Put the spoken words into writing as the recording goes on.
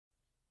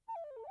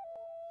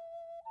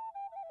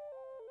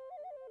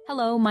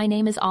Hello, my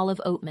name is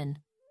Olive Oatman.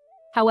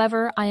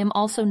 However, I am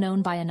also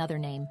known by another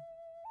name.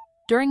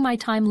 During my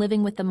time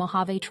living with the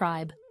Mojave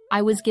tribe,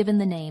 I was given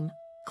the name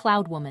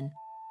Cloud Woman.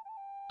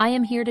 I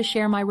am here to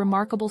share my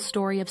remarkable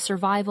story of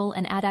survival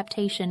and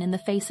adaptation in the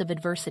face of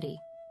adversity.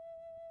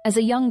 As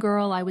a young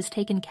girl, I was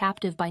taken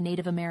captive by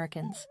Native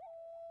Americans.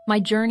 My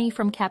journey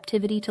from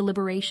captivity to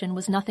liberation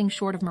was nothing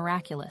short of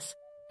miraculous,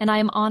 and I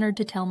am honored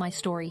to tell my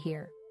story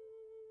here.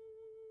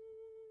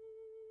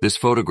 This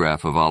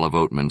photograph of Olive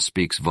Oatman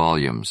speaks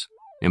volumes,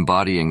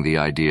 embodying the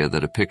idea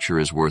that a picture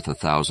is worth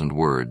 1,000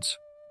 words.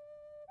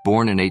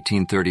 Born in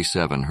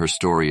 1837, her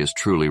story is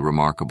truly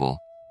remarkable,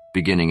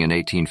 beginning in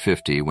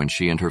 1850 when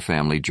she and her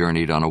family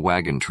journeyed on a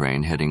wagon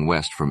train heading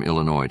west from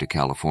Illinois to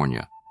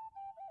California.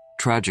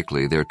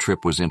 Tragically, their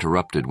trip was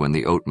interrupted when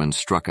the Oatmans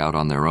struck out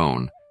on their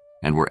own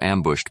and were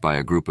ambushed by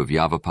a group of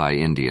Yavapai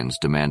Indians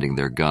demanding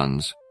their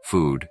guns,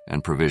 food,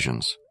 and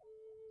provisions.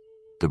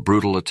 The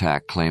brutal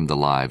attack claimed the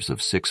lives of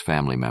 6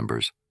 family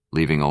members,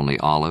 leaving only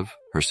Olive,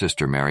 her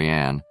sister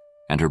Marianne,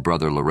 and her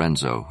brother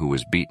Lorenzo, who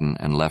was beaten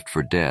and left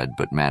for dead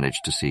but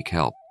managed to seek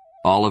help.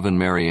 Olive and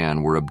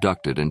Marianne were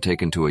abducted and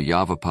taken to a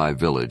Yavapai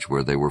village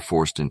where they were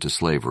forced into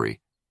slavery,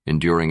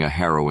 enduring a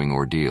harrowing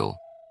ordeal.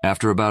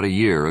 After about a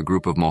year, a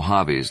group of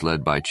Mojaves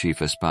led by Chief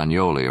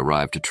Españole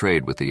arrived to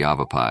trade with the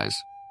Yavapais.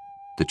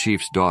 The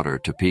chief's daughter,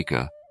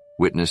 Topeka,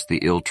 witnessed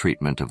the ill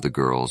treatment of the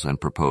girls and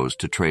proposed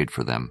to trade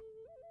for them.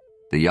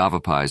 The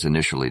Yavapais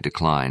initially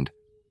declined,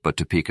 but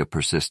Topeka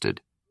persisted,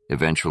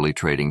 eventually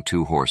trading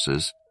 2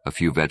 horses, a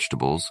few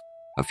vegetables,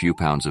 a few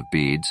pounds of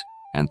beads,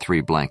 and 3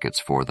 blankets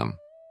for them.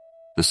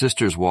 The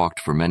sisters walked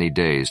for many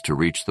days to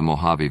reach the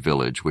Mojave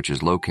village, which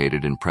is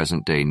located in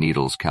present-day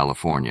Needles,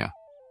 California.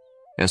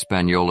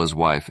 Española's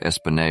wife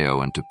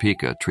Espaneo and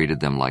Topeka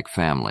treated them like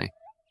family,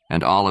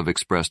 and Olive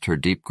expressed her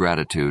deep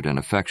gratitude and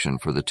affection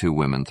for the 2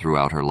 women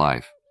throughout her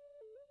life.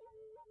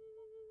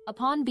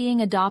 Upon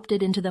being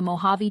adopted into the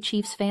Mojave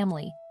chief's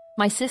family,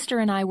 my sister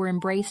and I were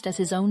embraced as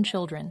his own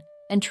children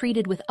and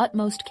treated with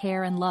utmost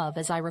care and love,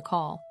 as I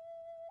recall.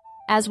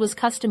 As was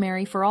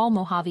customary for all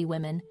Mojave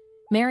women,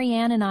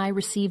 Marianne and I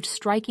received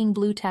striking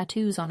blue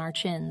tattoos on our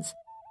chins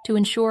to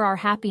ensure our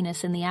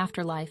happiness in the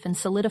afterlife and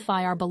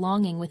solidify our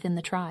belonging within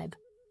the tribe.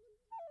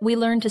 We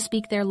learned to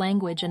speak their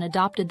language and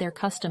adopted their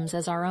customs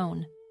as our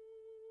own.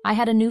 I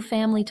had a new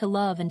family to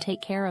love and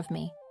take care of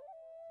me.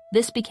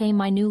 This became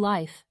my new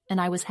life,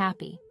 and I was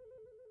happy.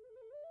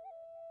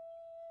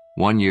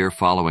 1 year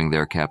following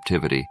their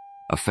captivity,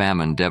 a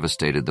famine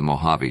devastated the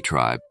Mojave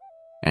tribe,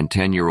 and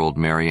 10-year-old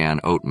Marianne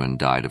Oatman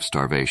died of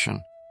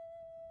starvation.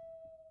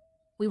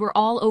 We were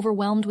all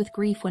overwhelmed with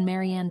grief when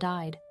Marianne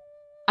died.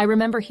 I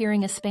remember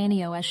hearing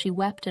Espaneo as she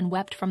wept and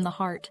wept from the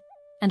heart,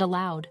 and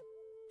aloud,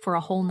 for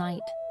a whole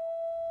night.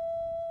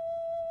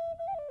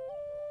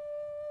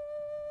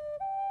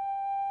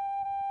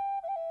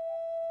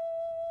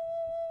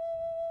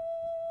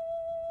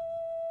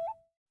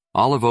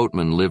 Olive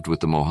Oatman lived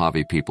with the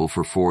Mojave people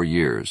for 4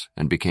 years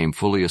and became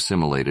fully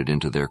assimilated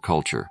into their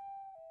culture.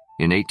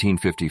 In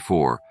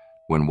 1854,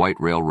 when white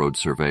railroad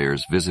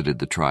surveyors visited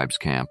the tribe's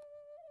camp,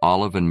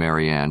 Olive and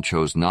Marianne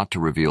chose not to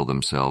reveal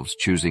themselves,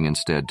 choosing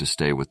instead to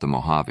stay with the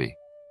Mojave.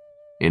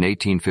 In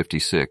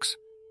 1856,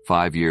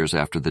 5 years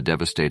after the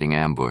devastating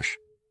ambush,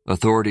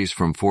 authorities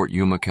from Fort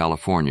Yuma,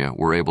 California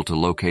were able to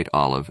locate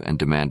Olive and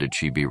demanded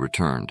she be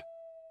returned.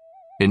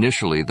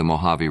 Initially, the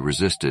Mojave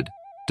resisted,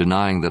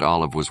 denying that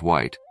Olive was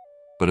white,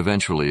 but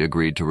eventually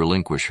agreed to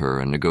relinquish her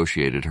and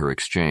negotiated her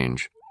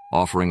exchange,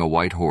 offering a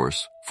white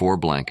horse, 4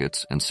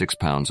 blankets, and 6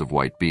 pounds of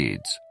white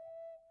beads.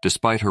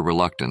 Despite her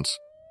reluctance,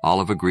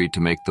 Olive agreed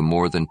to make the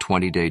more than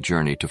 20-day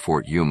journey to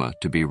Fort Yuma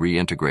to be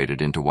reintegrated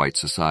into white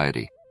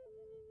society.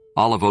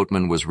 Olive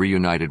Oatman was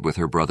reunited with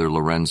her brother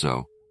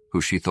Lorenzo,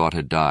 who she thought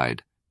had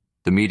died.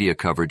 The media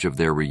coverage of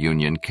their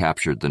reunion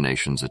captured the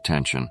nation's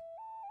attention.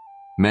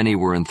 Many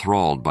were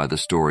enthralled by the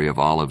story of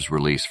Olive's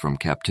release from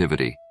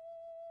captivity.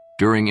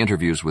 During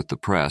interviews with the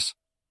press,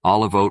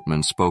 Olive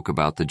Oatman spoke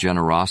about the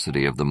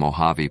generosity of the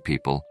Mojave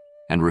people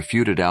and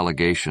refuted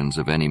allegations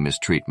of any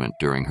mistreatment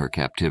during her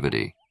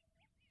captivity.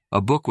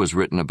 A book was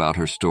written about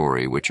her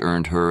story, which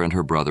earned her and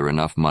her brother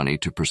enough money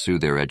to pursue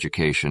their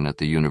education at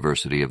the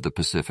University of the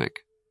Pacific.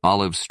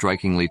 Olive's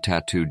strikingly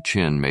tattooed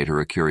chin made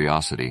her a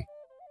curiosity,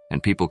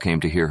 and people came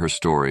to hear her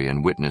story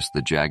and witness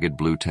the jagged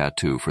blue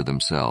tattoo for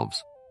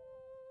themselves.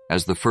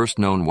 As the first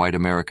known white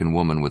American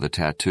woman with a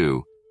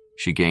tattoo,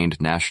 she gained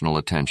national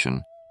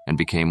attention and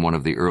became one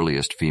of the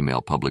earliest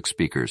female public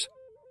speakers,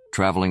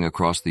 traveling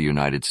across the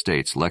United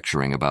States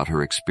lecturing about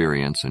her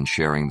experience and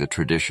sharing the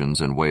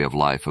traditions and way of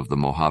life of the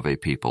Mojave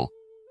people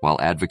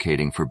while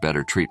advocating for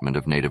better treatment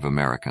of Native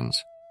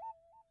Americans.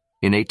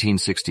 In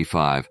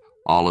 1865,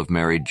 Olive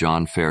married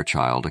John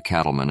Fairchild, a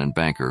cattleman and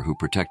banker who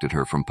protected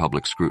her from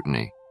public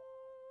scrutiny.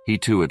 He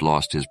too had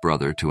lost his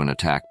brother to an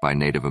attack by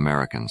Native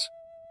Americans.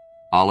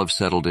 Olive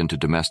settled into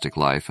domestic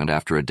life, and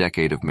after a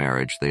decade of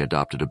marriage, they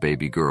adopted a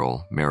baby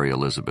girl, Mary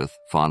Elizabeth,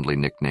 fondly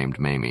nicknamed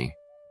Mamie.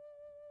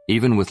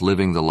 Even with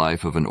living the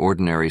life of an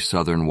ordinary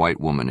Southern white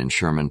woman in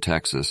Sherman,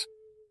 Texas,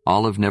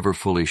 Olive never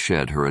fully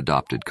shed her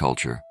adopted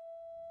culture.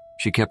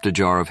 She kept a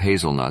jar of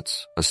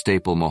hazelnuts, a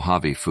staple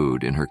Mojave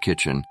food, in her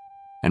kitchen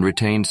and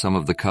retained some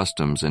of the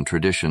customs and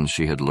traditions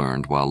she had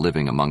learned while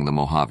living among the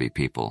Mojave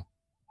people.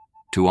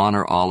 To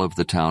honor Olive,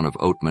 the town of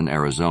Oatman,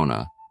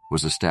 Arizona,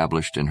 was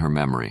established in her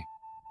memory.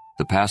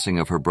 The passing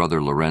of her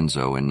brother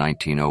Lorenzo in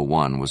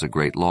 1901 was a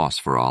great loss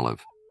for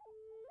Olive.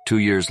 2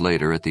 years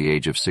later, at the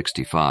age of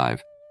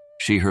 65,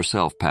 she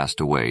herself passed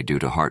away due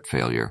to heart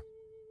failure.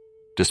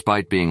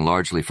 Despite being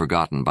largely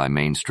forgotten by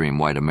mainstream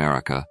white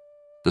America,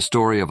 the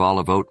story of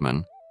Olive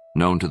Oatman,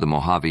 known to the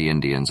Mojave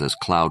Indians as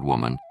Cloud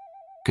Woman,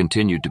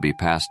 continued to be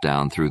passed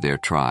down through their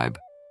tribe.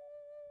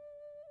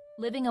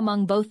 Living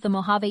among both the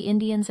Mojave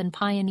Indians and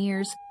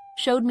pioneers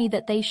showed me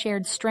that they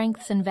shared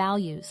strengths and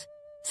values,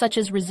 such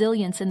as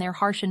resilience in their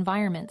harsh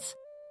environments,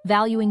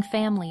 valuing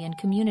family and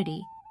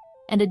community,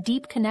 and a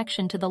deep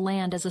connection to the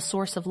land as a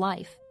source of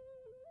life.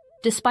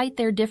 Despite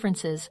their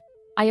differences,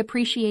 I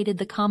appreciated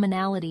the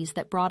commonalities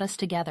that brought us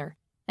together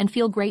and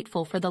feel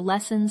grateful for the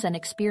lessons and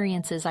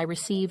experiences I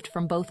received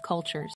from both cultures.